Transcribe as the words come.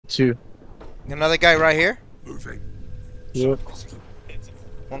2. Another guy right here. Moving. Yep.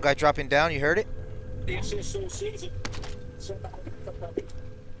 One guy dropping down. You heard it?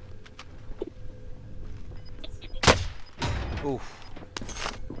 Oof.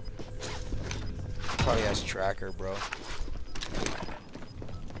 Probably has tracker, bro.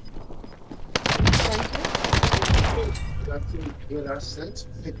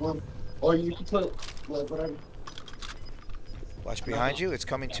 Pick one. Or you can put whatever. Watch behind you. It's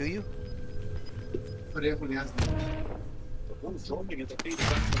coming to you. Put it when he has.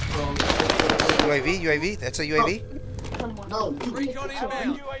 UAV, UAV. That's a UAV. No, Recon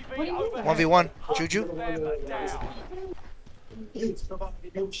inbound. 1v1. Juju. And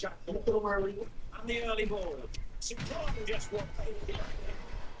the early ball. Just what You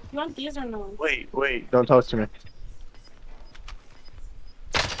want these or no? Wait. Don't talk to me.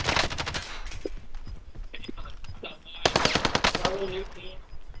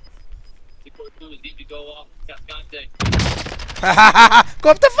 Go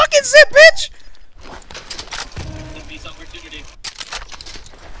up the fucking zip, bitch!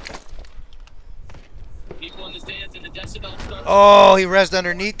 Oh, he rezzed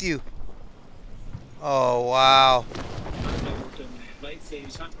underneath you. Oh, wow. late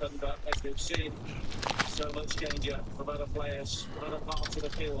things happen, but as we've seen, so much danger from other players, from other parts of the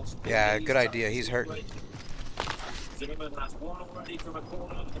field. Yeah, good idea. He's hurting. Zimmerman has one already from a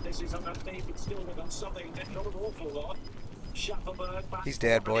corner, and this is about deep, but still they've got something, not an awful lot. He's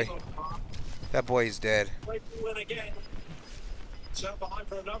dead, boy. That boy is dead. Again. So behind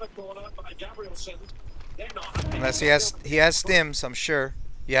for another corner by Gabrielson. They're not. Unless he has stims, I'm sure.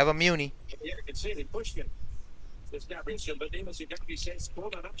 You have a muni. Yeah, you can see they pushed him. There's Gabrielson, but Nemus exactly says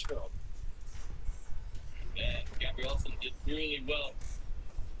corner Nashville. Yeah, Gabrielson did really well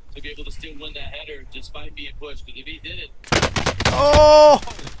to be able to still win that header despite being pushed. Because if he did it, oh!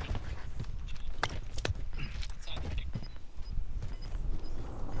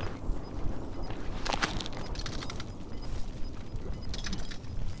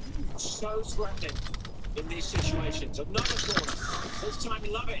 So threatening in these situations. Another corner. This time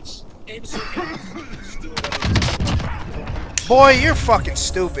Lovitz. Boy, you're fucking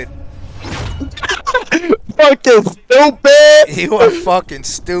stupid. Fucking stupid! You are fucking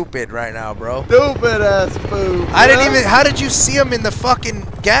stupid right now, bro. Stupid ass fool. I didn't even. How did you see him in the fucking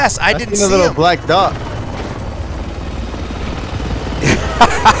gas? I didn't see a little him. black dot.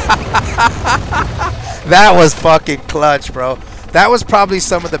 That was fucking clutch, bro. That was probably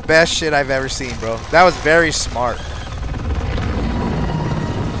some of the best shit I've ever seen, bro. That was very smart.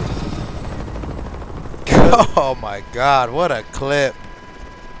 Oh my god, what a clip.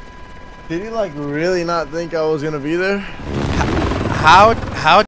 Did he like really not think I was gonna be there? How